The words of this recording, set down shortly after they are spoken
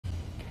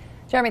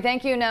Jeremy,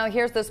 thank you. Now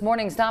here's this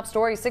morning's top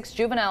story. 6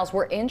 juveniles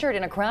were injured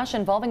in a crash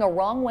involving a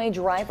wrong-way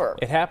driver.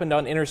 It happened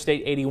on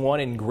Interstate 81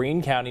 in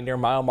Greene County near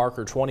mile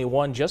marker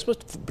 21 just before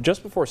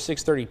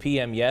 6:30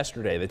 p.m.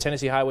 yesterday. The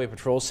Tennessee Highway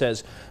Patrol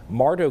says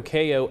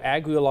Mardoqueo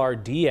Aguilar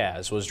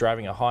Diaz was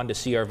driving a Honda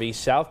CRV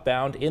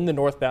southbound in the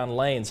northbound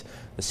lanes.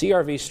 The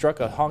CRV struck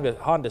a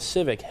Honda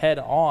Civic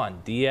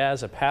head-on.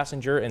 Diaz, a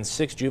passenger, and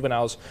 6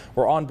 juveniles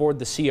were on board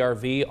the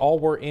CRV. All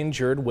were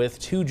injured, with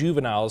 2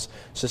 juveniles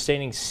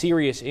sustaining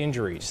serious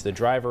injuries. The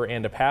driver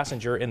and a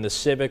passenger in the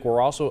Civic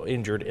were also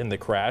injured in the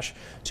crash.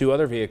 2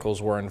 other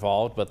vehicles were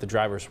involved, but the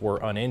drivers were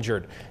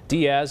uninjured.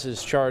 Diaz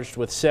is charged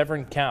with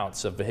 7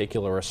 counts of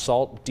vehicular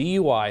assault,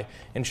 DUI,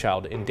 and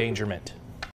child endangerment.